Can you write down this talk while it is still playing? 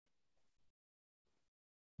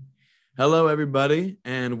Hello, everybody,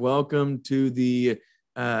 and welcome to the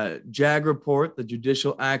JAG Report, the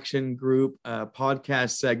Judicial Action Group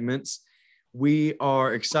podcast segments. We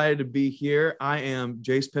are excited to be here. I am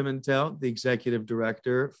Jace Pimentel, the Executive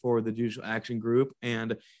Director for the Judicial Action Group,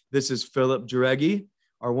 and this is Phillip Jauregui,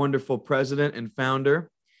 our wonderful president and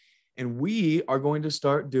founder. And we are going to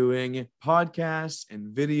start doing podcasts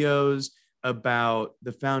and videos about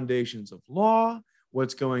the foundations of law,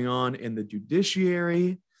 what's going on in the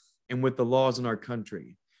judiciary, and with the laws in our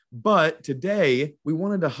country. But today we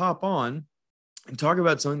wanted to hop on and talk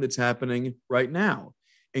about something that's happening right now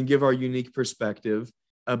and give our unique perspective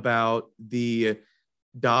about the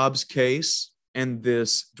Dobbs case and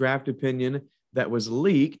this draft opinion that was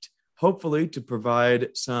leaked, hopefully to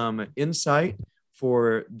provide some insight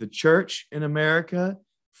for the church in America,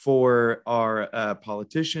 for our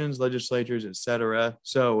politicians, legislators, etc.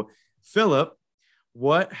 So, Phillip,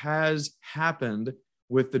 what has happened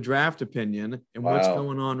with the draft opinion and what's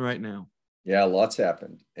going on right now? Yeah, lots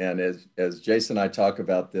happened. And as Jason and I talk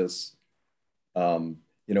about this,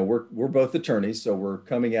 we're both attorneys, so we're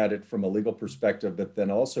coming at it from a legal perspective, but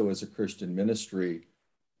then also as a Christian ministry,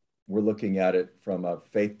 we're looking at it from a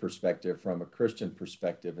faith perspective, from a Christian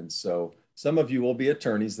perspective. And so some of you will be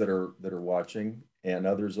attorneys that are watching, and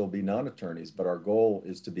others will be non-attorneys, but our goal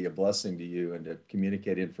is to be a blessing to you and to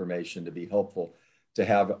communicate information, to be helpful, to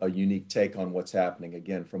have a unique take on what's happening,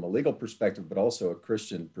 again, from a legal perspective, but also a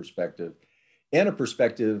Christian perspective and a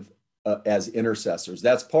perspective as intercessors.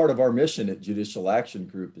 That's part of our mission at Judicial Action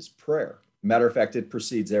Group is prayer. Matter of fact, it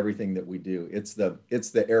precedes everything that we do. It's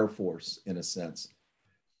the Air Force, in a sense,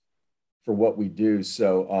 for what we do.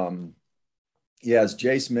 So, as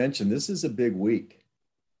Jace mentioned, this is a big week.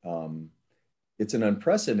 It's an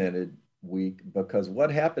unprecedented week because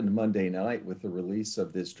what happened Monday night with the release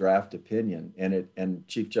of this draft opinion, and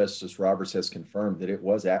Chief Justice Roberts has confirmed that it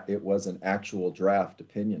was an actual draft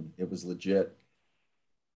opinion, it was legit,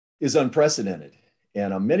 is unprecedented.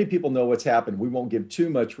 And many people know what's happened. We won't give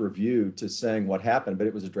too much review to saying what happened, but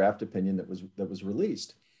it was a draft opinion that was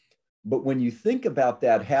released. But when you think about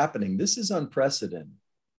that happening, this is unprecedented.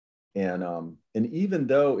 And even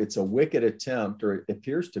though it's a wicked attempt, or it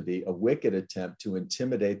appears to be a wicked attempt to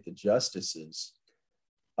intimidate the justices,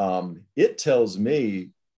 it tells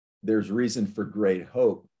me there's reason for great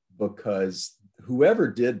hope because whoever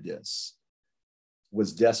did this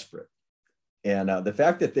was desperate. And the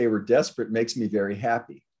fact that they were desperate makes me very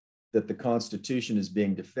happy that the Constitution is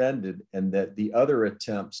being defended and that the other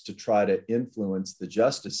attempts to try to influence the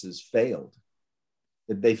justices failed.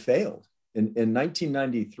 That they failed. In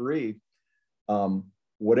 1993,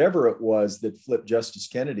 whatever it was that flipped Justice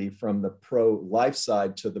Kennedy from the pro-life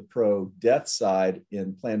side to the pro-death side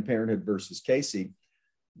in Planned Parenthood versus Casey,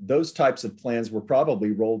 those types of plans were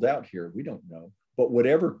probably rolled out here. We don't know. But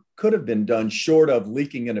whatever could have been done short of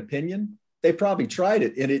leaking an opinion, they probably tried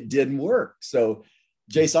it and it didn't work. So,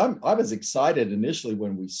 Jace, I was excited initially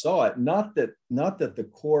when we saw it, not that the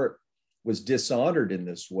court was dishonored in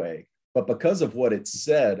this way, but because of what it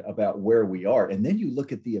said about where we are. And then you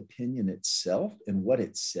look at the opinion itself and what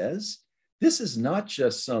it says. This is not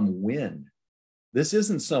just some win. This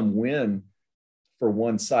isn't some win for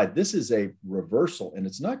one side. This is a reversal. And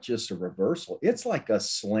it's not just a reversal. It's like a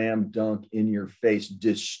slam dunk in your face,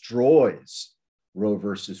 destroys Roe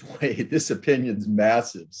versus Wade. This opinion's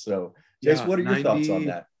massive. So, Jace, what are your thoughts on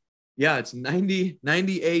that? Yeah, it's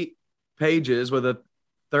 98 pages with a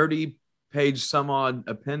 30-page some odd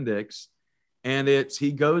appendix, and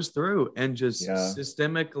he goes through and just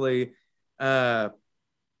systemically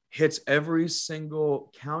hits every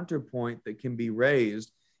single counterpoint that can be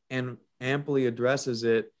raised and amply addresses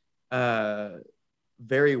it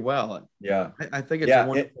very well. Yeah, I think it's a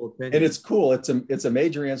wonderful opinion, and it's cool. It's a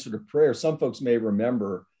major answer to prayer. Some folks may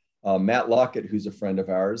remember Matt Lockett, who's a friend of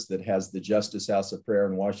ours that has the Justice House of Prayer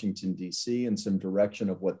in Washington, D.C., and some direction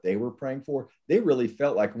of what they were praying for. They really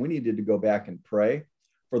felt like we needed to go back and pray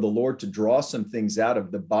for the Lord to draw some things out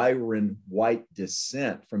of the Byron White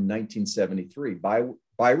dissent from 1973.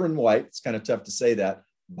 Byron White, it's kind of tough to say that,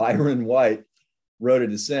 Byron White wrote a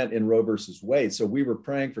dissent in Roe versus Wade. So we were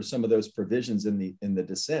praying for some of those provisions in the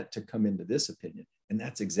dissent to come into this opinion. And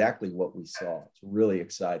that's exactly what we saw. It's really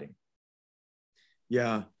exciting.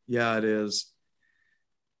 Yeah, it is.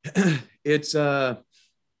 It's so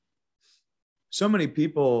many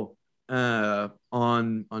people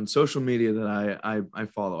on social media that I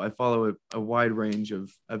follow. I follow a wide range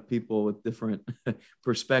of people with different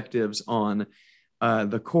perspectives on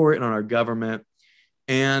the court and on our government.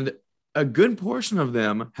 And a good portion of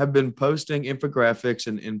them have been posting infographics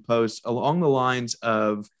and posts along the lines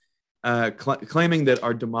of claiming that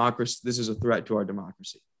our democracy, this is a threat to our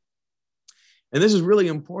democracy. And this is really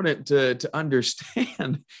important to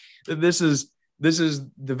understand that this is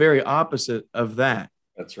the very opposite of that.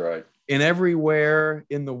 That's right. And everywhere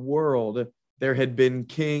in the world, there had been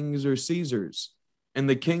kings or Caesars, and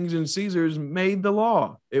the kings and Caesars made the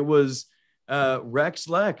law. It was Rex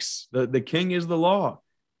Lex, the king is the law.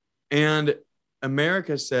 And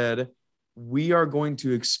America said, we are going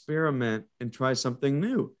to experiment and try something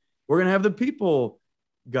new. We're going to have the people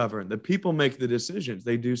govern. The people make the decisions.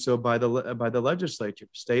 They do so by the legislature,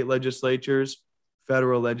 state legislatures,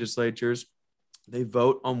 federal legislatures. They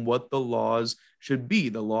vote on what the laws should be,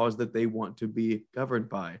 the laws that they want to be governed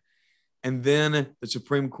by. And then the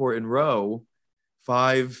Supreme Court in Roe,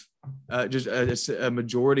 a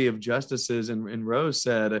majority of justices in Roe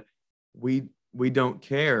said, we don't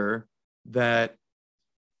care that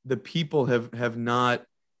the people have not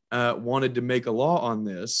wanted to make a law on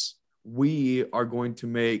this. We are going to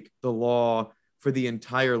make the law for the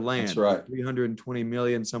entire land. That's right. 320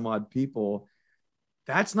 million some odd people.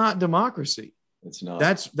 That's not democracy. It's not.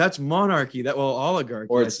 That's monarchy. Oligarchy.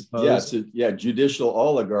 Or I suppose. Judicial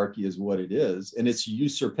oligarchy is what it is, and it's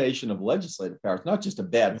usurpation of legislative powers. Not just a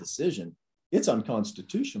bad decision; it's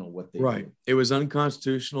unconstitutional what they do. It was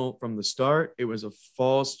unconstitutional from the start. It was a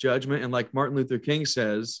false judgment, and like Martin Luther King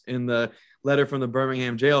says in the letter from the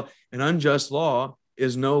Birmingham jail, an unjust law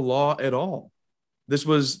is no law at all. This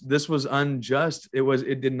was unjust.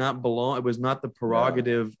 It did not belong. It was not the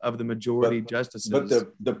prerogative of the majority justices. But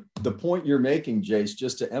the point you're making, Jace,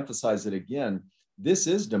 just to emphasize it again, this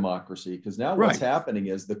is democracy, because now what's happening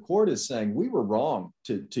is the court is saying we were wrong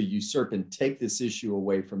to usurp and take this issue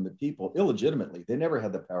away from the people illegitimately. They never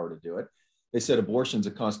had the power to do it. They said abortion's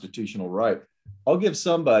a constitutional right. I'll give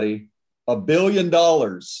somebody $1 billion,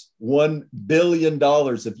 $1 billion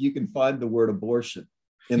if you can find the word abortion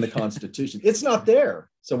in the Constitution. It's not there.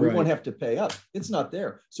 So we won't have to pay up. It's not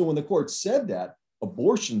there. So when the court said that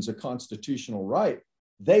abortion's a constitutional right,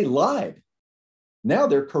 they lied. Now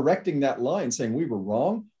they're correcting that line, saying we were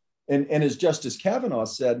wrong. And as Justice Kavanaugh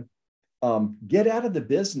said, get out of the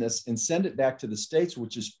business and send it back to the states,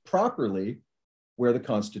 which is properly where the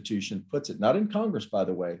Constitution puts it. Not in Congress, by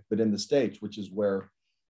the way, but in the states, which is where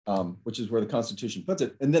the Constitution puts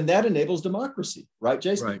it. And then that enables democracy, right,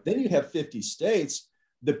 Jason? Right. Then you have 50 states.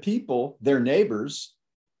 The people, their neighbors,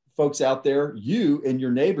 folks out there, you and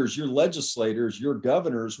your neighbors, your legislators, your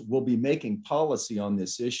governors will be making policy on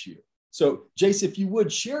this issue. So, Jace, if you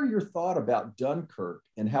would share your thought about Dunkirk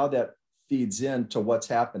and how that feeds into what's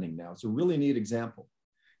happening now. It's a really neat example.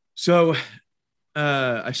 So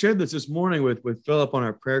I shared this morning with Phillip on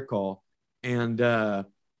our prayer call. And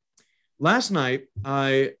last night,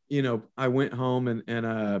 I went home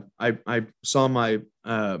and I saw my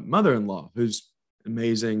mother-in-law, who's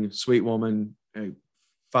amazing, sweet woman, a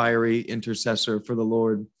fiery intercessor for the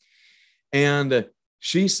Lord. And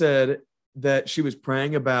she said that she was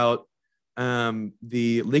praying about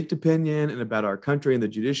the leaked opinion and about our country and the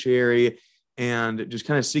judiciary, and just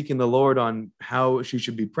kind of seeking the Lord on how she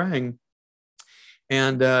should be praying.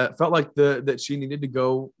 And felt like that she needed to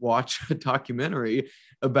go watch a documentary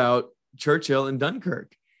about Churchill and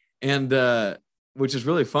Dunkirk, and which is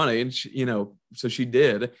really funny. And she, so she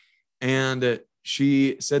did, and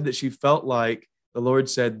she said that she felt like the Lord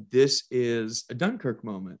said, this is a Dunkirk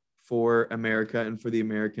moment for America and for the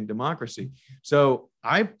American democracy. So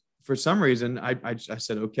for some reason, I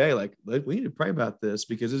said, okay, like we need to pray about this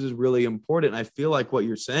because this is really important. I feel like what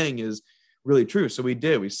you're saying is really true. So we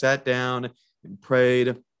did. We sat down and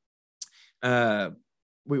prayed.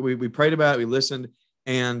 We prayed about it. We listened,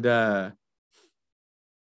 and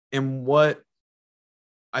what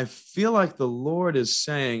I feel like the Lord is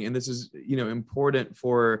saying, and this is, important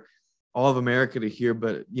for all of America to hear,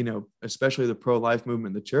 but, especially the pro-life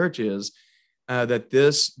movement, the church, is that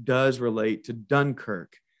this does relate to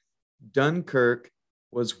Dunkirk. Dunkirk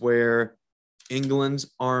was where England's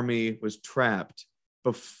army was trapped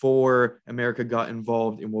before America got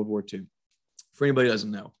involved in World War II, for anybody who doesn't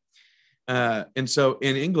know. And so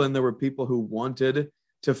in England, there were people who wanted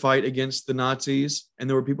to fight against the Nazis, and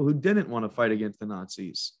there were people who didn't want to fight against the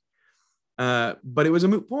Nazis. But it was a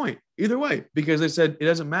moot point either way, because they said, it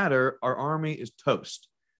doesn't matter. Our army is toast.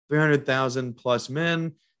 300,000 plus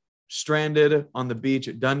men stranded on the beach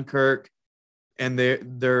at Dunkirk, and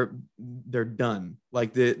they're done.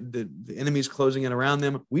 Like the enemy's closing in around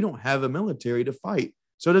them. We don't have a military to fight.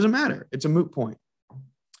 So it doesn't matter. It's a moot point.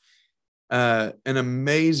 An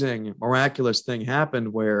amazing, miraculous thing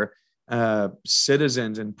happened where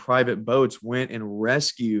citizens in private boats went and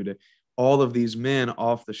rescued all of these men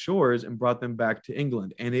off the shores and brought them back to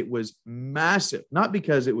England. And it was massive, not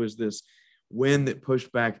because it was this wind that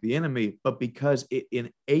pushed back the enemy, but because it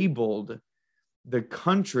enabled the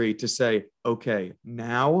country to say, okay,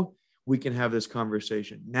 now we can have this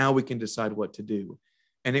conversation. Now we can decide what to do.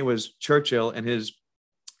 And it was Churchill and his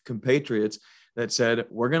compatriots that said,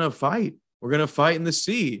 we're going to fight. We're going to fight in the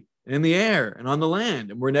sea, and in the air, and on the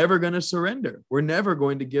land. And we're never going to surrender. We're never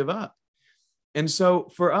going to give up. And so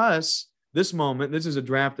for us, this moment, this is a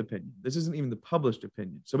draft opinion. This isn't even the published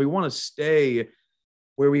opinion. So we want to stay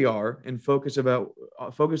where we are and focus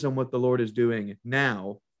on what the Lord is doing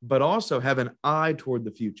now, but also have an eye toward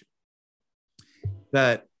the future.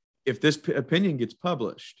 That if this opinion gets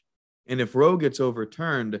published and if Roe gets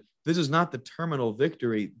overturned, this is not the terminal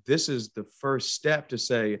victory. This is the first step to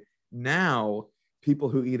say, now people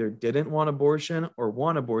who either didn't want abortion or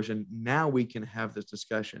want abortion, now we can have this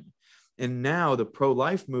discussion. And now the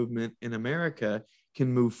pro-life movement in America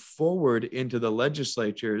can move forward into the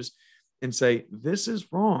legislatures and say, this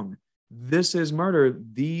is wrong. This is murder.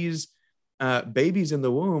 These babies in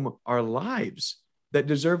the womb are lives that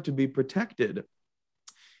deserve to be protected,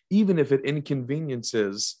 even if it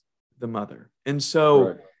inconveniences the mother. And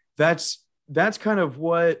so that's kind of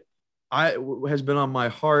what has been on my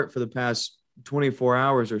heart for the past 24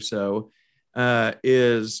 hours or so,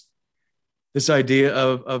 is this idea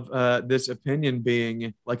of this opinion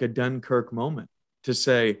being like a Dunkirk moment to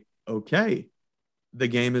say, okay, the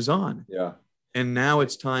game is on. Yeah. And now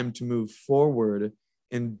it's time to move forward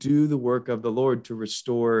and do the work of the Lord to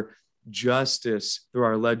restore justice through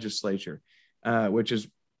our legislature, which is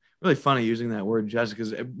really funny using that word justice,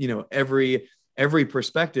 because, you know, every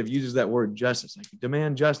perspective uses that word justice, like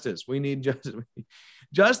demand justice. We need justice.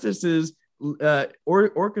 Justice is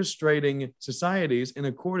orchestrating societies in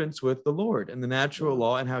accordance with the Lord and the natural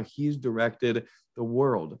law and how he's directed the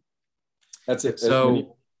world. That's it.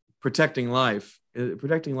 So protecting life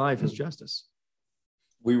is justice.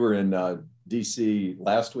 We were in DC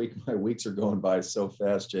last week. My weeks are going by so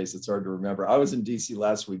fast, Jace, it's hard to remember. I was in DC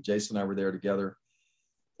last week. Jace and I were there together,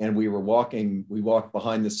 and we walked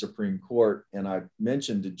behind the Supreme Court, and I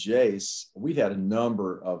mentioned to Jace, we've had a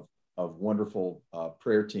number of wonderful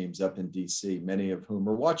prayer teams up in DC, many of whom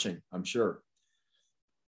are watching, I'm sure.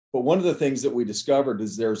 But one of the things that we discovered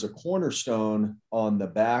is there's a cornerstone on the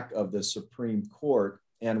back of the Supreme Court.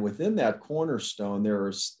 And within that cornerstone, there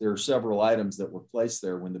are several items that were placed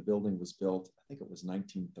there when the building was built. I think it was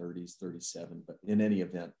 1930s, 37, but in any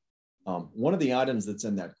event, one of the items that's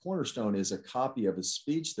in that cornerstone is a copy of a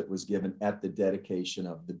speech that was given at the dedication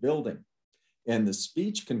of the building. And the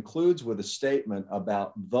speech concludes with a statement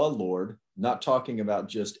about the Lord, not talking about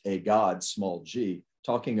just a God, small g,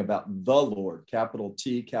 talking about the Lord, capital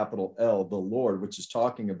T, capital L, the Lord, which is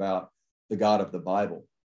talking about the God of the Bible.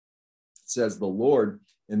 It says the Lord,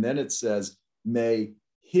 and then it says, may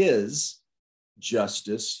his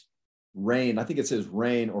justice reign. I think it says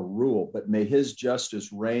reign or rule, but may his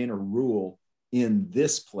justice reign or rule in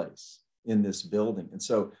this place, in this building. And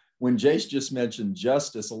so when Jace just mentioned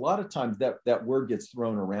justice, a lot of times that word gets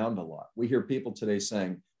thrown around a lot. We hear people today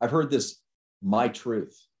saying, I've heard this, my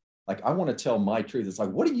truth. Like, I want to tell my truth. It's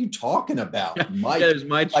like, what are you talking about? There's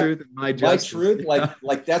my truth and my justice. My truth,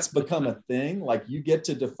 like that's become a thing. Like, you get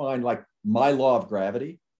to define like my law of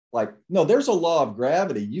gravity. Like, no, there's a law of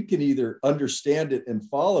gravity. You can either understand it and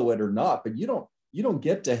follow it or not, but you don't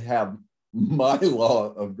get to have my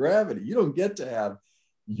law of gravity. You don't get to have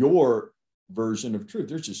your version of truth.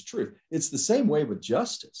 There's just truth. It's the same way with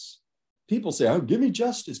justice. People say, oh, give me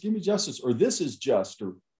justice, or this is just,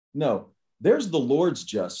 or no, there's the Lord's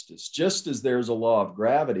justice. Just as there's a law of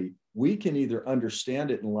gravity, we can either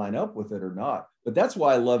understand it and line up with it or not. But that's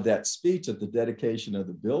why I love that speech at the dedication of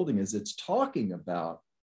the building, is it's talking about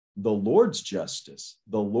the Lord's justice,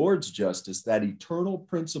 that eternal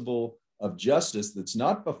principle of justice that's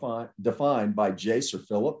not defined by Jace or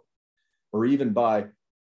Phillip, or even by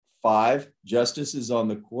 5 justices on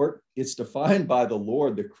the court. It's defined by the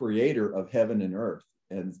Lord, the creator of heaven and earth.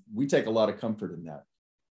 And we take a lot of comfort in that.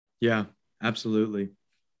 Yeah, absolutely.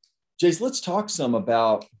 Jace, let's talk some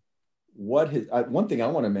about one thing I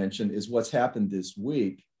want to mention is what's happened this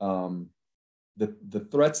week, the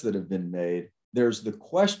threats that have been made. There's the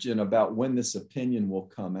question about when this opinion will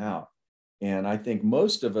come out. And I think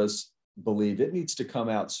most of us believe it needs to come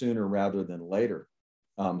out sooner rather than later.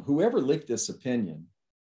 Whoever leaked this opinion,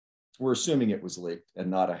 we're assuming it was leaked and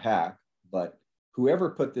not a hack, but whoever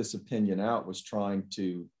put this opinion out was trying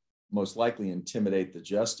to most likely intimidate the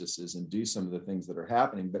justices and do some of the things that are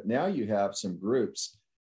happening. But now you have some groups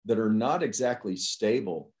that are not exactly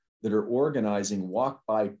stable, that are organizing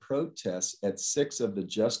walk-by protests at 6 of the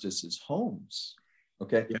justices' homes.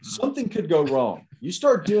 Okay, yeah. Something could go wrong. You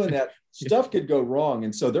start doing that, stuff could go wrong.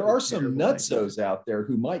 And so there are some nutsos out there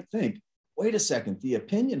who might think, wait a second, the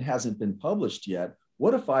opinion hasn't been published yet.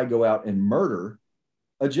 What if I go out and murder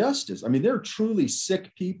a justice? I mean, there are truly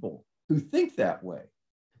sick people who think that way.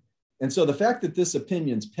 And so the fact that this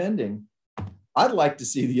opinion's pending, I'd like to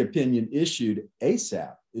see the opinion issued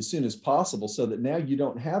ASAP, as soon as possible, so that now you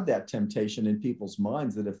don't have that temptation in people's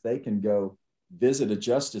minds that if they can go visit a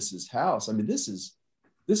justice's house, I mean, this is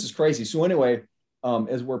crazy. So anyway,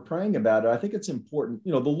 as we're praying about it, I think it's important,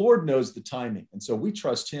 the Lord knows the timing. And so we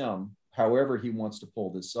trust him, however he wants to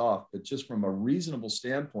pull this off. But just from a reasonable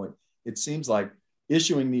standpoint, it seems like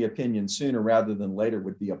issuing the opinion sooner rather than later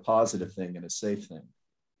would be a positive thing and a safe thing.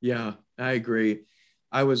 Yeah, I agree.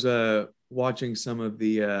 I was watching some of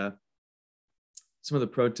the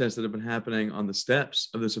protests that have been happening on the steps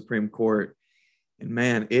of the Supreme Court, and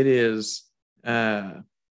man, it is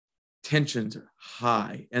tensions are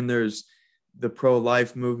high, and there's the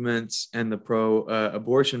pro-life movements and the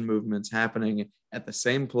pro-abortion movements happening at the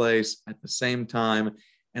same place at the same time,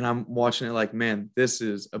 and I'm watching it like, man, this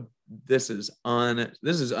is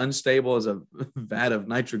unstable as a vat of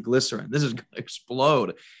nitroglycerin. This is going to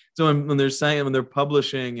explode. So when they're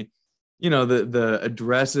publishing, the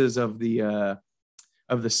addresses of the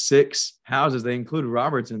 6 houses, they included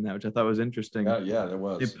Roberts in that, which I thought was interesting. Yeah, there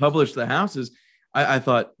was. They published the houses. I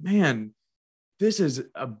thought, man, this is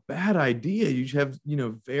a bad idea. You have,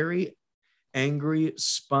 very angry,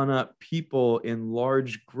 spun up people in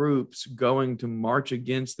large groups going to march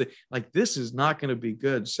against this is not going to be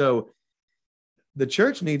good. So the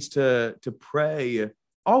church needs to pray,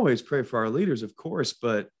 always pray for our leaders, of course,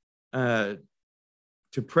 but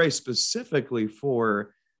to pray specifically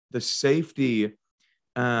for the safety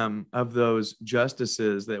of those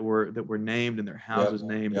justices that were named and their houses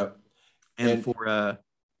named, and for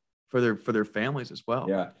their families as well.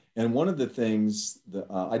 Yeah. And one of the things that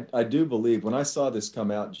I do believe, when I saw this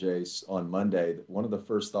come out, Jace, on Monday, one of the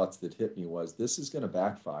first thoughts that hit me was, this is going to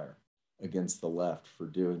backfire against the left for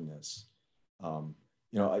doing this.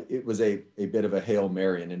 It was a bit of a Hail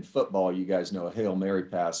Mary. And in football, you guys know a Hail Mary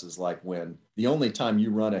pass is like when the only time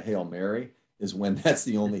you run a Hail Mary is when that's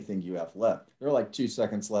the only thing you have left. There are like 2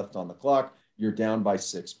 seconds left on the clock. You're down by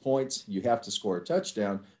 6 points. You have to score a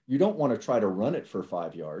touchdown. You don't want to try to run it for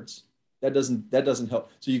 5 yards. That doesn't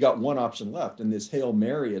help. So you got one option left in this Hail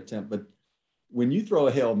Mary attempt. But when you throw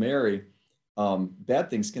a Hail Mary,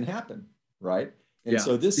 bad things can happen, right? And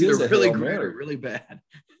so this is a really Hail Mary. Or really bad.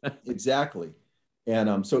 Exactly.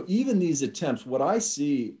 And so even these attempts, what I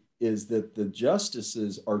see is that the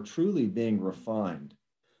justices are truly being refined,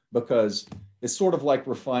 because it's sort of like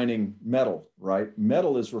refining metal, right?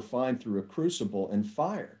 Metal is refined through a crucible and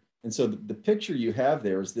fire. And so the picture you have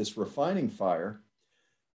there is this refining fire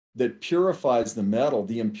that purifies the metal.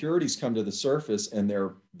 The impurities come to the surface and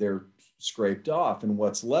they're scraped off. And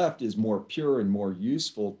what's left is more pure and more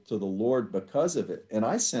useful to the Lord because of it. And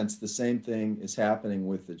I sense the same thing is happening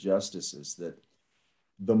with the justices, that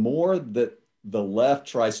the more that the left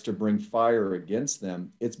tries to bring fire against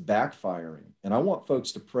them, it's backfiring. And I want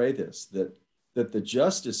folks to pray this, that the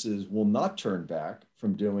justices will not turn back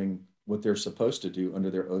from doing what they're supposed to do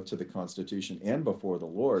under their oath to the Constitution and before the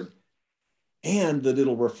Lord, and that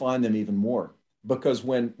it'll refine them even more. Because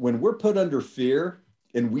when we're put under fear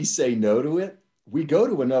and we say no to it, we go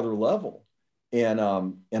to another level. And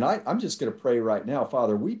I'm just going to pray right now,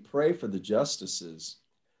 Father, we pray for the justices,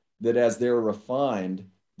 that as they're refined,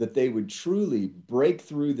 that they would truly break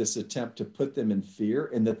through this attempt to put them in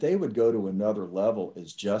fear, and that they would go to another level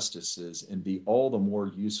as justices and be all the more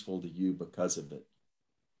useful to you because of it.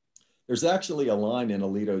 There's actually a line in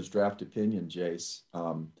Alito's draft opinion, Jace,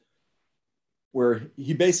 where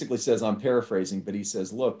he basically says, I'm paraphrasing, but he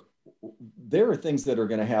says, look, there are things that are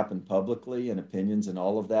going to happen publicly and opinions and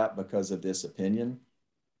all of that because of this opinion,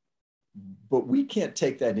 but we can't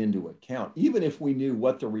take that into account. Even if we knew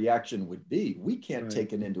what the reaction would be, we can't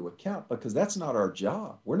take it into account, because that's not our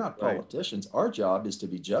job. We're not politicians. Our job is to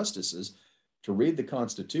be justices, to read the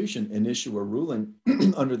Constitution and issue a ruling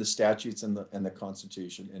under the statutes and the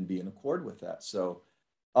Constitution and be in accord with that. So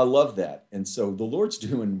I love that. And so the Lord's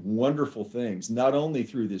doing wonderful things, not only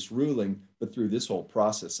through this ruling, but through this whole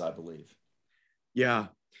process, I believe. Yeah.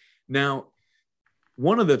 Now,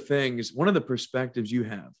 one of the perspectives you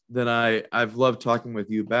have that I've loved talking with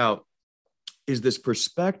you about is this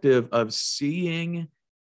perspective of seeing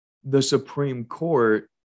the Supreme Court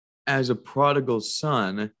as a prodigal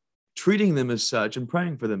son, treating them as such and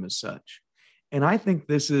praying for them as such. And I think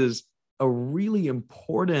this is a really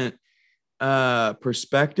important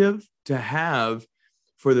perspective to have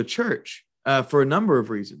for the church for a number of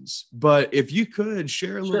reasons. But if you could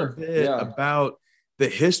share a little bit about the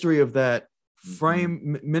history of that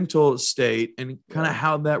mental state and kind of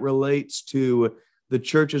how that relates to the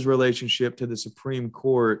church's relationship to the Supreme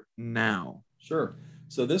Court now. Sure.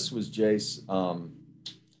 So this was Jace.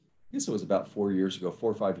 I guess it was about 4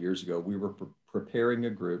 or 5 years ago. We were preparing a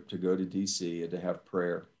group to go to DC and to have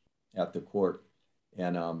prayer at the court.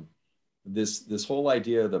 And this whole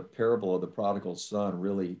idea of the parable of the prodigal son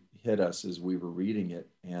really hit us as we were reading it.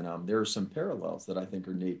 And there are some parallels that I think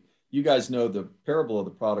are neat. You guys know the parable of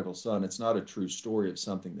the prodigal son. It's not a true story of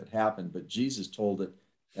something that happened, but Jesus told it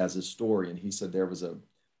as a story. And he said there was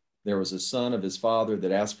a son of his father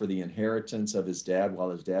that asked for the inheritance of his dad while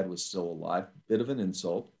his dad was still alive, bit of an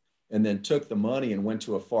insult, and then took the money and went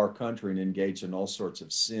to a far country and engaged in all sorts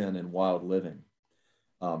of sin and wild living.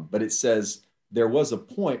 But it says there was a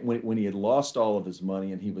point when he had lost all of his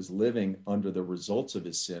money and he was living under the results of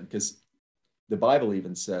his sin, because the Bible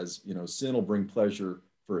even says, sin will bring pleasure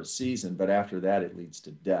for a season, but after that, it leads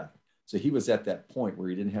to death. So he was at that point where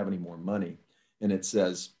he didn't have any more money. And it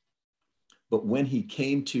says, but when he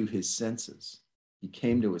came to his senses,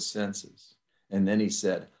 and then he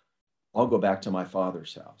said, I'll go back to my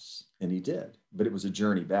father's house. And he did, but it was a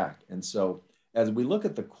journey back. And so as we look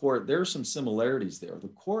at the court, there are some similarities there. The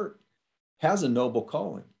court has a noble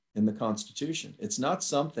calling in the Constitution. It's not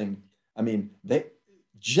something,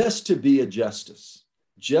 just to be a justice,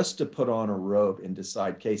 just to put on a robe and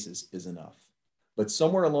decide cases is enough. But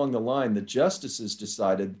somewhere along the line, the justices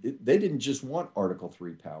decided they didn't just want Article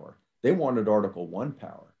 3 power. They wanted Article 1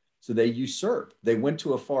 power. So they usurped. They went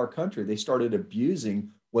to a far country. They started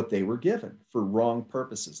abusing what they were given for wrong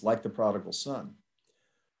purposes, like the prodigal son.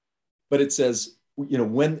 But it says, in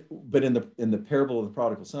the parable of the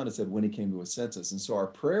prodigal son, it said when he came to his senses. And so our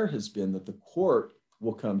prayer has been that the court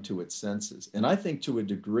will come to its senses. And I think to a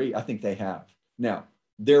degree, I think they have. Now,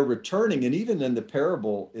 they're returning. And even in the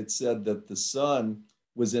parable, it said that the son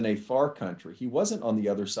was in a far country. He wasn't on the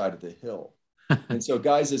other side of the hill. And so,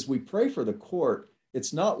 guys, as we pray for the court,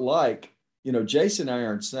 it's not like, Jace and I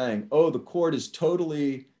aren't saying, oh, the court has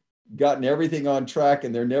totally gotten everything on track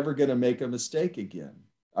and they're never going to make a mistake again.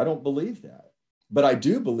 I don't believe that. But I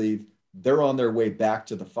do believe they're on their way back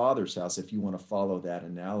to the Father's house, if you want to follow that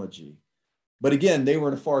analogy. But again, they were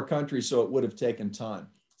in a far country, so it would have taken time.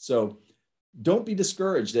 So don't be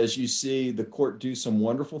discouraged as you see the court do some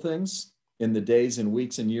wonderful things in the days and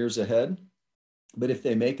weeks and years ahead. But if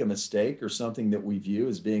they make a mistake or something that we view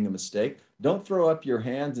as being a mistake, don't throw up your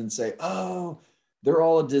hands and say, oh, they're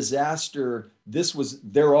all a disaster.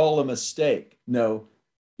 They're all a mistake. No,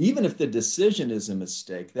 even if the decision is a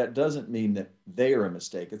mistake, that doesn't mean that they are a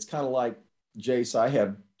mistake. It's kind of like, Jace, I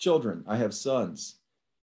have children, I have sons,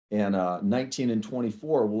 and 19 and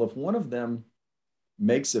 24. Well, if one of them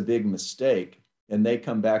makes a big mistake and they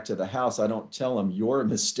come back to the house, I don't tell them you're a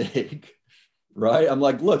mistake. Right? I'm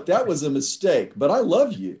like, look, that was a mistake, but I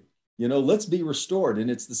love you. Let's be restored. And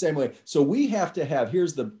it's the same way. So we have to have,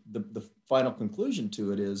 here's the final conclusion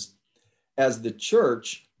to it is, as the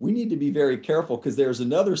church, we need to be very careful because there's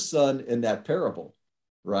another son in that parable,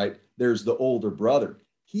 right? There's the older brother.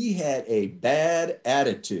 He had a bad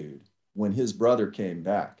attitude when his brother came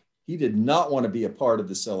back. He did not want to be a part of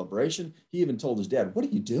the celebration. He even told his dad, what are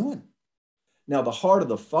you doing? Now, the heart of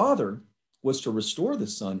the father was to restore the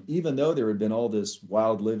son, even though there had been all this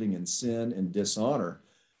wild living and sin and dishonor.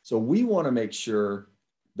 So we want to make sure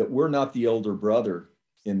that we're not the older brother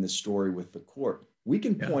in the story with the court. We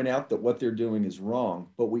can point out that what they're doing is wrong,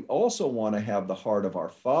 but we also want to have the heart of our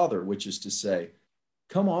Father, which is to say,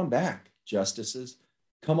 come on back, justices.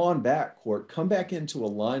 Come on back, court. Come back into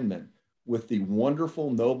alignment with the wonderful,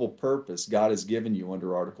 noble purpose God has given you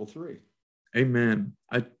under Article 3. Amen.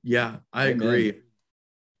 I agree.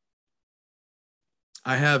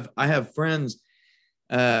 I have friends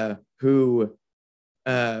who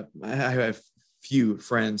I have few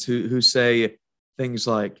friends who say things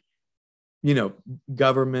like,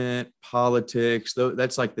 government, politics,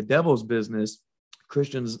 that's like the devil's business.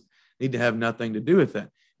 Christians need to have nothing to do with that.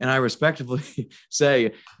 And I respectfully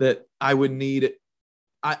say that I would need,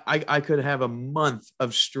 I could have a month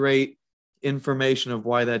of straight information of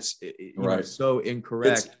why that's so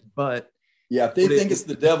incorrect. If they think it's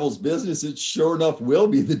the devil's business, it sure enough will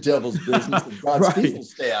be the devil's business. And God's people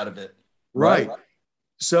stay out of it. Right.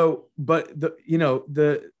 So, but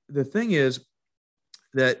the thing is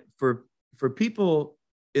that for people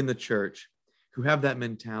in the church who have that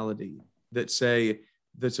mentality that say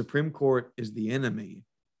the Supreme Court is the enemy,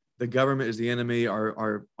 the government is the enemy,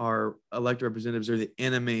 our elected representatives are the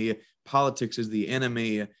enemy, politics is the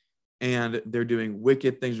enemy, and they're doing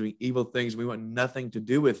wicked things, doing evil things, we want nothing to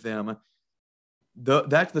do with them.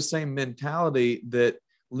 That's the same mentality that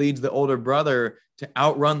leads the older brother to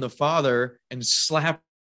outrun the father and slap.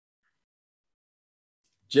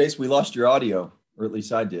 Jace, we lost your audio, or at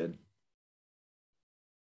least I did.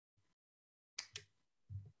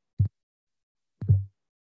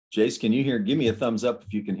 Jace, can you hear? Give me a thumbs up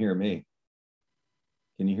if you can hear me.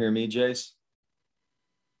 Can you hear me, Jace?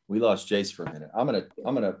 We lost Jace for a minute. I'm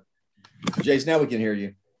gonna. Jace, now we can hear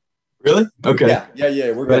you. Really? Okay.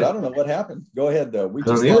 Yeah. We're good. I don't know what happened. Go ahead though. We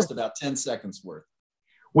just lost about 10 seconds worth.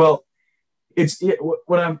 Well,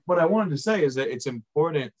 what I wanted to say is that it's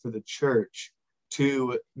important for the church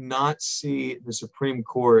to not see the Supreme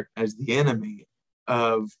Court as the enemy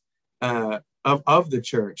of the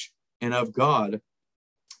church and of God,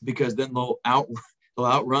 because then they'll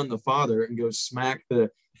outrun the father and go smack the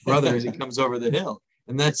brother as he comes over the hill,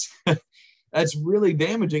 and that's really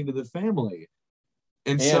damaging to the family.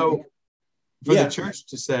 And so for the church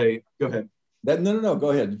to say, go ahead. No, go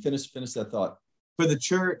ahead and finish that thought. For the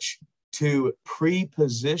church to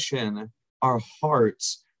pre-position our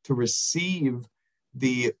hearts to receive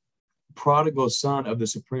the prodigal son of the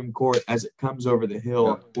Supreme Court as it comes over the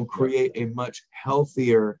hill will create a much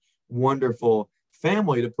healthier, wonderful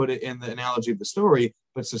family, to put it in the analogy of the story,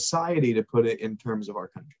 but society, to put it in terms of our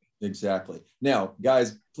country. Exactly. Now,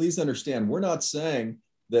 guys, please understand, we're not saying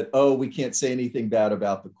that, we can't say anything bad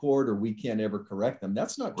about the court or we can't ever correct them.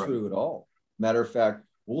 That's not true at all. Matter of fact,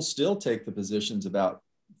 we'll still take the positions about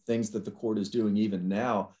things that the court is doing even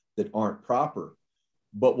now that aren't proper,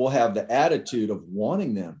 but we'll have the attitude of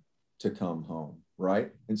wanting them to come home,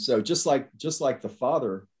 right? And so just like the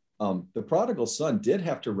father, the prodigal son did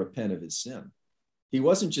have to repent of his sin. He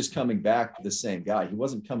wasn't just coming back the same guy. He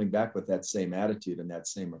wasn't coming back with that same attitude and that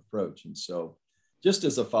same approach. And so just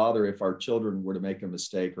as a father, if our children were to make a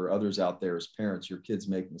mistake, or others out there as parents, your kids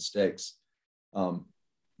make mistakes,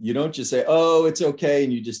 you don't just say, it's okay,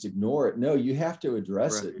 and you just ignore it. No, you have to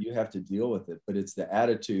address it. You have to deal with it. But it's the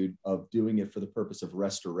attitude of doing it for the purpose of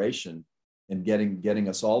restoration and getting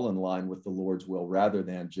us all in line with the Lord's will, rather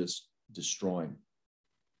than just destroying.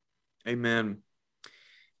 Amen.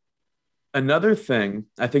 Another thing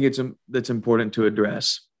I think that's important to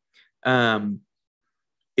address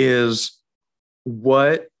is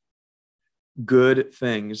what good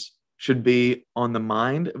things should be on the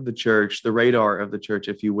mind of the church, the radar of the church,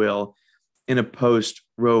 if you will, in a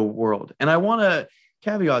post-Roe world. And I want to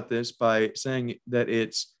caveat this by saying that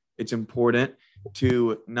it's important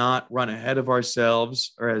to not run ahead of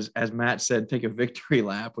ourselves, or as Matt said, take a victory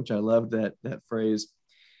lap, which I love that phrase,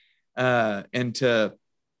 and to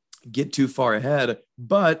get too far ahead.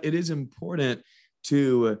 But it is important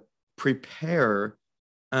to prepare,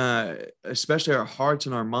 especially our hearts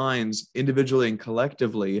and our minds, individually and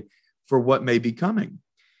collectively, for what may be coming.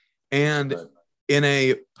 And in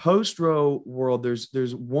a post-Roe world,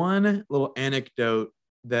 there's one little anecdote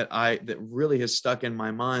that really has stuck in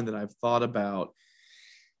my mind that I've thought about.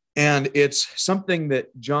 And it's something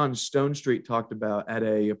that John Stonestreet talked about at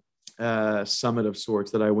a summit of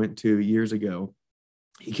sorts that I went to years ago.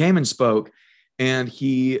 He came and spoke, and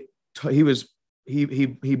he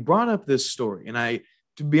brought up this story. And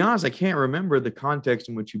to be honest, I can't remember the context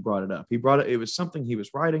in which he brought it up. It was something he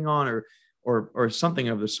was writing on or something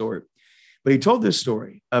of the sort. But he told this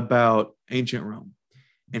story about ancient Rome.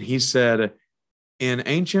 And he said, in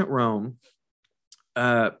ancient Rome,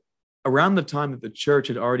 around the time that the church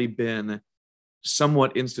had already been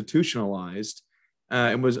somewhat institutionalized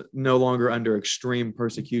and was no longer under extreme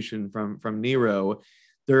persecution from Nero,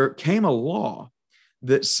 there came a law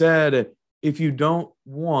that said, if you don't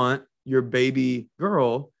want your baby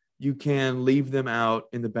girl, you can leave them out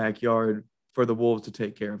in the backyard for the wolves to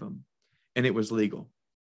take care of them. And it was legal.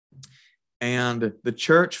 And the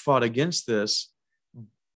church fought against this,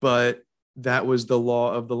 but that was the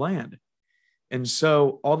law of the land. And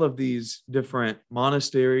so all of these different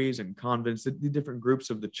monasteries and convents, the different groups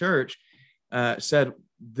of the church said,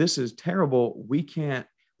 this is terrible. We can't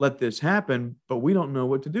let this happen, but we don't know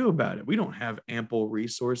what to do about it. We don't have ample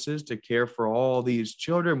resources to care for all these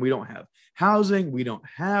children. We don't have housing. We don't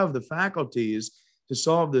have the faculties to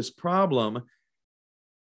solve this problem.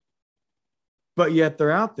 But yet they're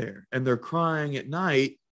out there and they're crying at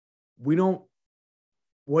night. What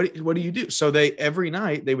do you do? So every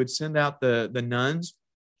night they would send out the nuns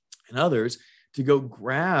and others to go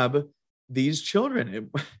grab these children. It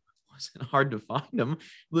wasn't hard to find them.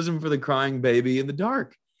 Listen for the crying baby in the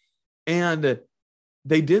dark. And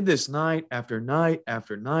they did this night after night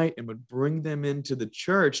after night and would bring them into the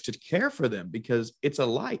church to care for them, because it's a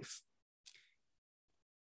life.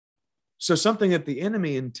 So something that the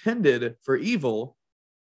enemy intended for evil,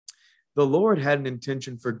 the Lord had an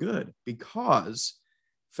intention for good, because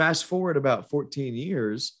Fast forward about 14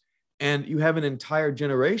 years, and you have an entire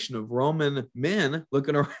generation of Roman men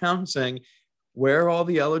looking around saying, where are all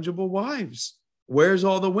the eligible wives? Where's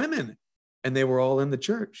all the women? And they were all in the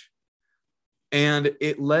church. And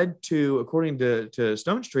it led to, according to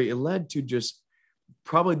Stone Street, it led to just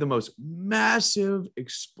probably the most massive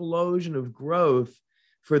explosion of growth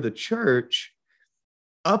for the church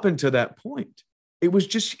up until that point. It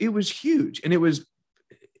was huge, and it was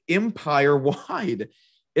empire wide.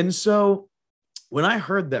 And so when I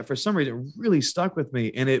heard that, for some reason, it really stuck with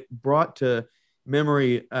me, and it brought to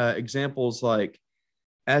memory examples like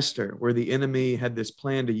Esther, where the enemy had this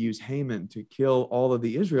plan to use Haman to kill all of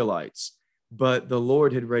the Israelites, but the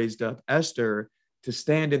Lord had raised up Esther to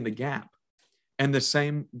stand in the gap. And the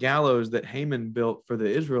same gallows that Haman built for the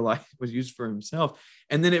Israelites was used for himself.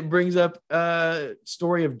 And then it brings up a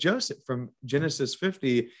story of Joseph from Genesis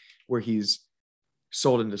 50, where he's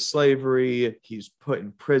sold into slavery, he's put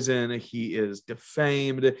in prison, he is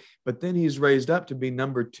defamed, but then he's raised up to be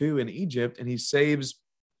number 2 in Egypt, and he saves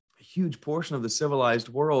a huge portion of the civilized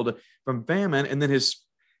world from famine. And then his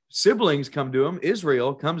siblings come to him,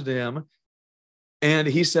 Israel comes to him, and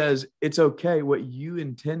he says, it's okay, what you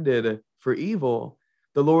intended for evil,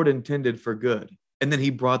 the Lord intended for good. And then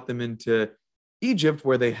he brought them into Egypt,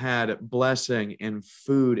 where they had blessing and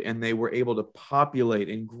food, and they were able to populate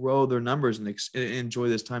and grow their numbers and enjoy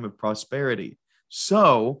this time of prosperity.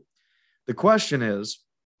 So the question is,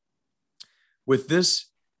 with this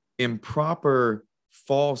improper,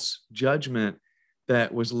 false judgment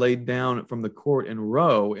that was laid down from the court in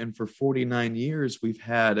Roe, and for 49 years we've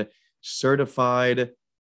had certified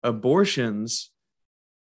abortions,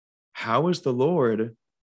 how is the Lord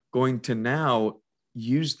going to now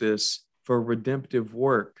use this for redemptive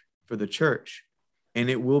work for the church? And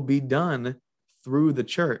it will be done through the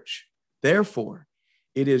church. Therefore,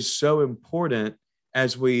 it is so important,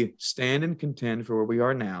 as we stand and contend for where we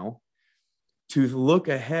are now, to look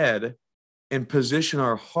ahead and position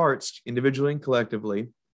our hearts individually and collectively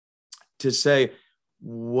to say,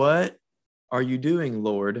 what are you doing,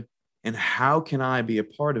 Lord? And how can I be a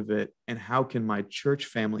part of it? And how can my church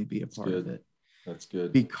family be a part of it? That's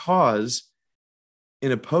good. Because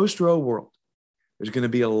in a post-Roe world, there's going to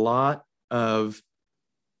be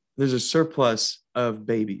there's a surplus of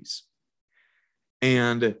babies.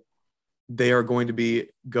 And they are going to be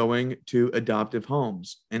going to adoptive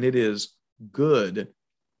homes. And it is good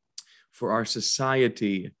for our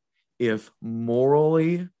society if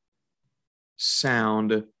morally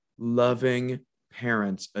sound, loving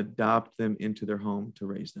parents adopt them into their home to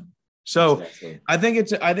raise them. So exactly. I think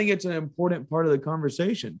it's an important part of the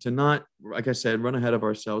conversation to not, like I said, run ahead of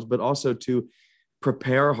ourselves, but also to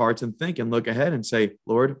prepare our hearts and think and look ahead and say,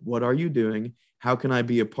 Lord, what are you doing? How can I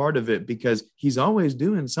be a part of it? Because he's always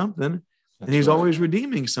doing something, and he's always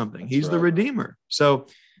redeeming something. He's the Redeemer. So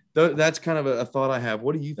that's kind of a thought I have.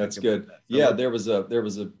 What do you think? That's good. That? Yeah, there was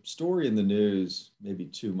a story in the news maybe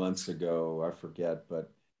 2 months ago. I forget,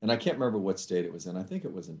 and I can't remember what state it was in. I think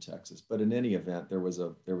it was in Texas. But in any event, there was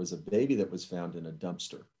a baby that was found in a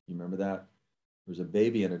dumpster. You remember that? There was a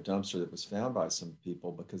baby in a dumpster that was found by some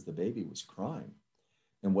people because the baby was crying.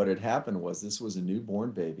 And what had happened was, this was a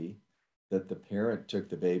newborn baby that the parent took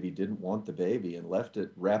the baby, didn't want the baby, and left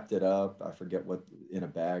it, wrapped it up, I forget what, in a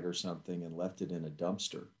bag or something, and left it in a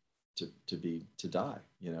dumpster to die,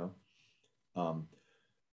 you know?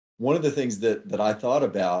 One of the things that I thought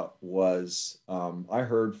about was, I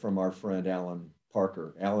heard from our friend Alan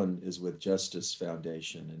Parker. Alan is with Justice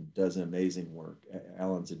Foundation and does amazing work.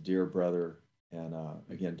 Alan's a dear brother, and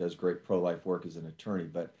again, does great pro-life work as an attorney.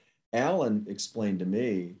 But Alan explained to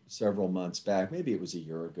me several months back, maybe it was a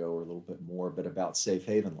year ago or a little bit more, but about safe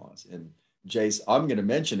haven laws. And Jace, I'm going to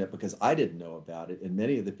mention it because I didn't know about it, and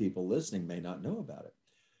many of the people listening may not know about it.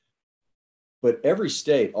 But every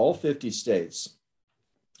state, all 50 states,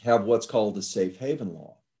 have what's called a safe haven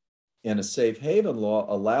law. And a safe haven law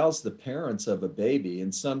allows the parents of a baby,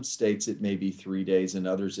 in some states it may be 3 days, in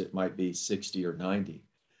others it might be 60 or 90.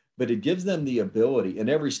 But it gives them the ability, and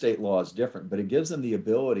every state law is different, but it gives them the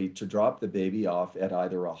ability to drop the baby off at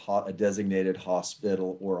either a designated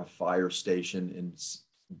hospital or a fire station in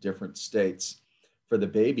different states, for the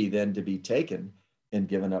baby then to be taken and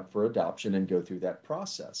given up for adoption and go through that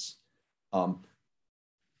process.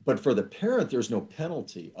 But for the parent, there's no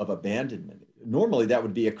penalty of abandonment. Normally that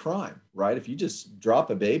would be a crime, right? If you just drop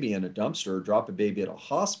a baby in a dumpster or drop a baby at a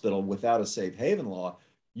hospital without a safe haven law,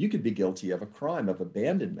 you could be guilty of a crime of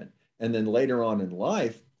abandonment. And then later on in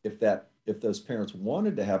life, if those parents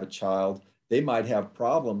wanted to have a child, they might have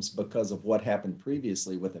problems because of what happened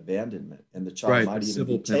previously with abandonment, and the child Right. might even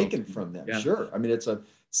Civil be taken penalty. from them. Yeah. Sure. I mean, it's a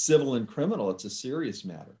civil and criminal. It's a serious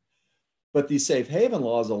matter. But these safe haven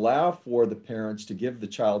laws allow for the parents to give the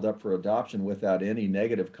child up for adoption without any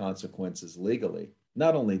negative consequences legally.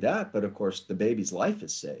 Not only that, but of course, the baby's life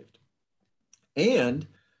is saved. And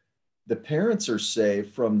the parents are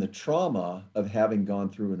saved from the trauma of having gone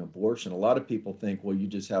through an abortion. A lot of people think, well, you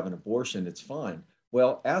just have an abortion, it's fine.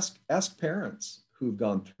 Well, ask parents who've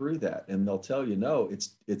gone through that, and they'll tell you, no,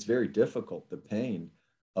 it's very difficult. The pain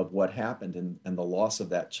of what happened and the loss of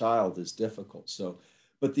that child is difficult. So,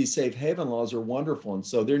 but these safe haven laws are wonderful. And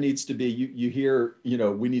so there needs to be, you hear,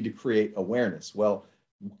 we need to create awareness. Well,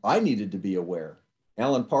 I needed to be aware.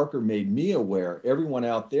 Alan Parker made me aware. Everyone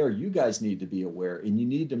out there, you guys need to be aware, and you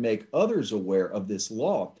need to make others aware of this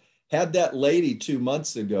law. Had that lady 2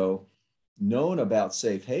 months ago known about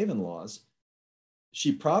safe haven laws,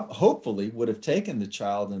 she hopefully would have taken the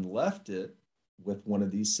child and left it with one of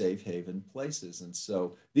these safe haven places. And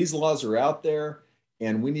so these laws are out there,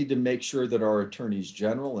 and we need to make sure that our attorneys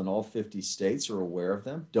general in all 50 states are aware of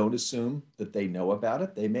them. Don't assume that they know about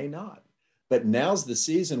it. They may not. But now's the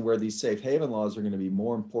season where these safe haven laws are going to be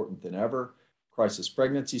more important than ever. Crisis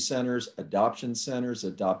pregnancy centers, adoption centers,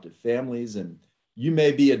 adoptive families, and you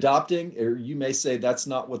may be adopting, or you may say that's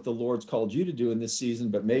not what the Lord's called you to do in this season,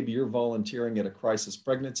 but maybe you're volunteering at a crisis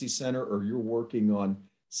pregnancy center, or you're working on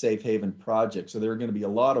safe haven projects. So there are going to be a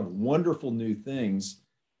lot of wonderful new things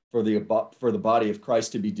for the body of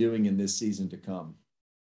Christ to be doing in this season to come.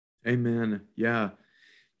 Amen. Yeah.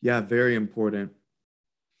 Yeah. Very important.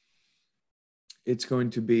 It's going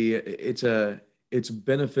to be, it's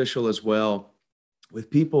beneficial as well with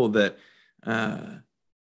people that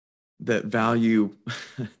value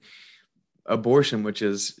abortion, which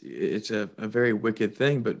is, it's a very wicked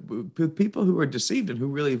thing, but with people who are deceived and who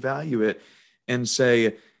really value it and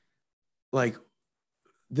say, like,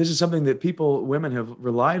 this is something that women have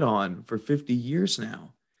relied on for 50 years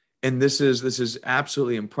now. And this is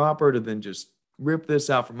absolutely improper to then just rip this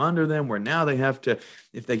out from under them, where now they have to,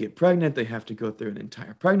 if they get pregnant, they have to go through an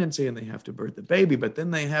entire pregnancy and they have to birth the baby, but then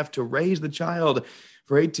they have to raise the child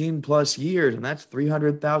for 18 plus years, and that's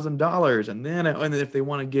 $300,000. And then if they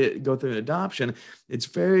want to go through an adoption, it's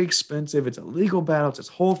very expensive. It's a legal battle. It's this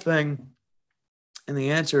whole thing. And the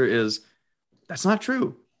answer is, that's not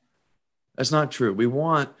true. That's not true. We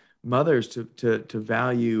want mothers to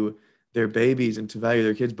value their babies and to value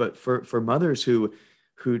their kids, but for mothers who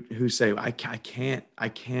say, I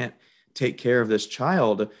can't take care of this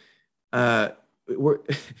child,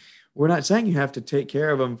 we're not saying you have to take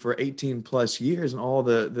care of them for 18 plus years and all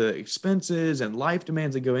the expenses and life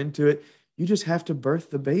demands that go into it. You just have to birth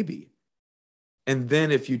the baby, and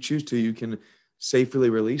then if you choose to, you can safely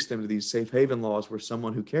release them to these safe haven laws where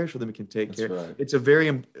someone who cares for them can take care. Right. It's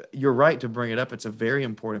you're right to bring it up. It's a very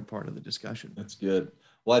important part of the discussion. That's good.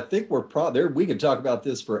 Well, I think we're probably there. We can talk about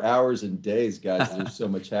this for hours and days, guys. There's so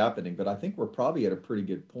much happening, but I think we're probably at a pretty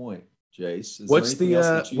good point. Jace, is there anything else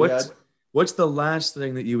that you had? What's the last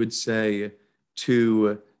thing that you would say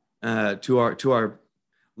to our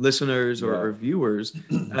listeners or viewers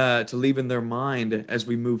to leave in their mind as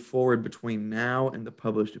we move forward between now and the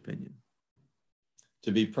published opinion?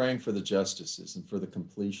 To be praying for the justices and for the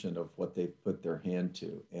completion of what they've put their hand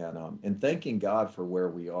to, and thanking God for where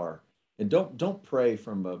we are. And don't pray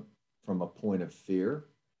from a point of fear.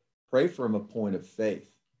 Pray from a point of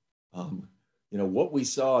faith. What we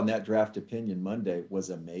saw in that draft opinion Monday was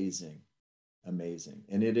amazing,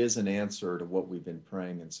 and it is an answer to what we've been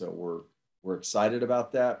praying. And so we're excited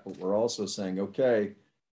about that, but we're also saying, okay,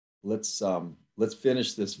 let's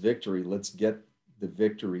finish this victory. Let's get the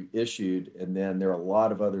victory issued, and then there are a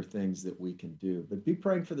lot of other things that we can do. But be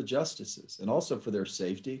praying for the justices and also for their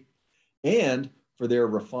safety and for their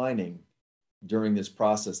refining during this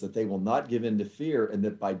process, that they will not give in to fear, and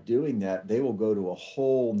that by doing that, they will go to a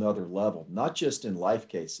whole nother level, not just in life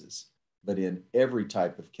cases, but in every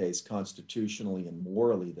type of case, constitutionally and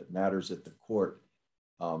morally, that matters at the court.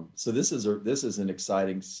 So this is an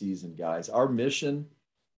exciting season, guys. Our mission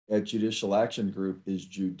at Judicial Action Group is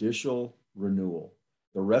judicial renewal,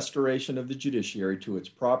 the restoration of the judiciary to its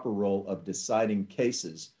proper role of deciding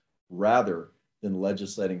cases rather than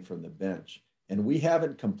legislating from the bench. And we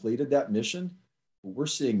haven't completed that mission, but we're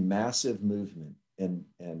seeing massive movement and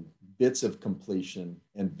bits of completion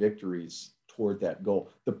and victories toward that goal.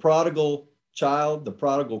 The prodigal child, the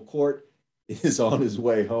prodigal court is on his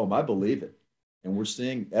way home. I believe it. And we're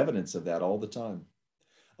seeing evidence of that all the time.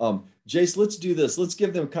 Jace, let's do this. Let's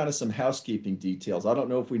give them kind of some housekeeping details. I don't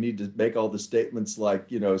know if we need to make all the statements like,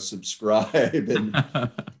 subscribe and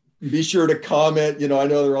Be sure to comment. I know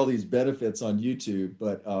there are all these benefits on YouTube,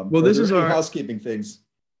 but well, this is any our housekeeping things.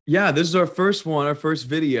 Yeah, this is our first one, our first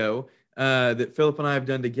video that Philip and I have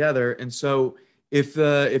done together. And so if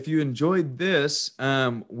you enjoyed this,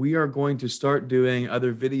 we are going to start doing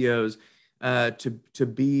other videos to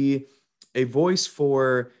be a voice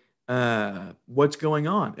for what's going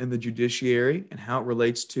on in the judiciary and how it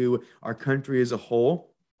relates to our country as a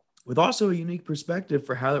whole, with also a unique perspective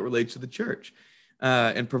for how that relates to the church.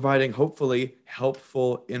 And providing hopefully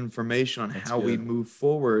helpful information on how we move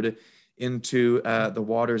forward into the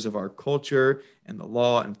waters of our culture and the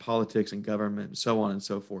law and politics and government and so on and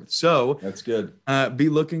so forth. So that's good. Be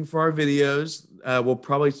looking for our videos. We'll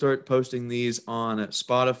probably start posting these on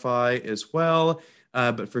Spotify as well,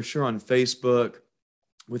 but for sure on Facebook,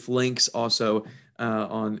 with links also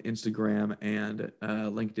on Instagram and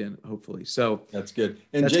LinkedIn, hopefully. So that's good.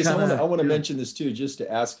 And Jason, I want to mention this too, just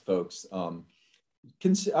to ask folks.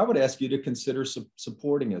 I would ask you to consider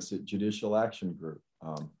supporting us at Judicial Action Group.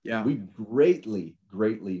 We greatly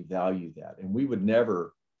value that. And we would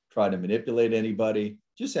never try to manipulate anybody.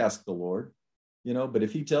 Just ask the Lord, but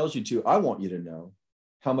if he tells you to, I want you to know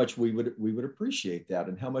how much we would appreciate that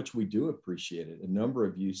and how much we do appreciate it. A number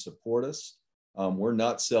of you support us. We're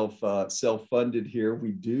not self-funded here.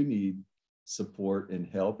 We do need support and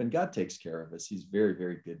help, and God takes care of us. He's very,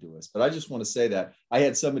 very good to us. But I just want to say that I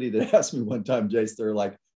had somebody that asked me one time, Jace, they're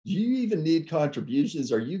like, do you even need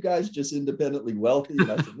contributions? Are you guys just independently wealthy?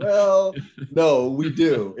 And I said, well, no, we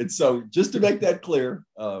do. And so just to make that clear,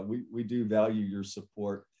 we do value your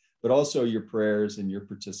support, but also your prayers and your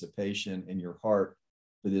participation and your heart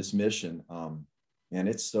for this mission. And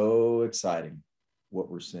it's so exciting what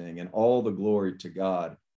we're seeing, and all the glory to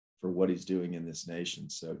God for what he's doing in this nation.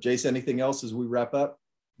 So Jace, anything else as we wrap up?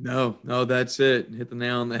 No, that's it. Hit the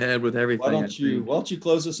nail on the head with everything. Why don't you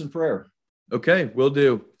close us in prayer? Okay, will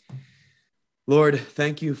do. Lord,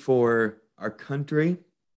 thank you for our country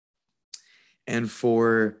and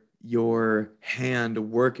for your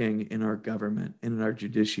hand working in our government and in our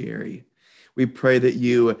judiciary. We pray that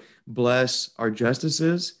you bless our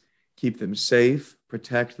justices, keep them safe,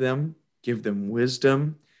 protect them, give them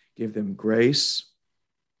wisdom, give them grace.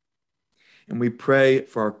 And we pray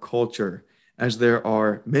for our culture, as there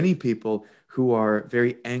are many people who are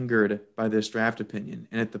very angered by this draft opinion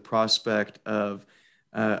and at the prospect of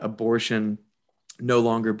abortion no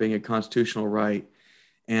longer being a constitutional right.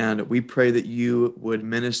 And we pray that you would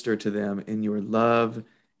minister to them in your love,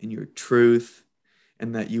 in your truth,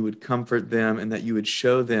 and that you would comfort them and that you would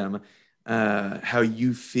show them how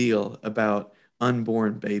you feel about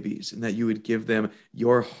unborn babies, and that you would give them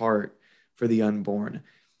your heart for the unborn.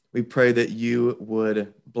 We pray that you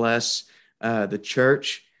would bless the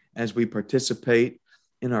church as we participate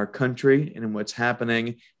in our country and in what's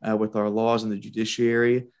happening with our laws and the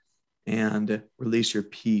judiciary, and release your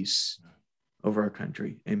peace over our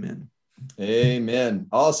country. Amen. Amen.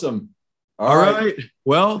 Awesome. All right.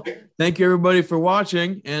 Well, thank you everybody for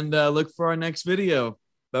watching, and look for our next video.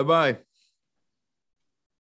 Bye-bye.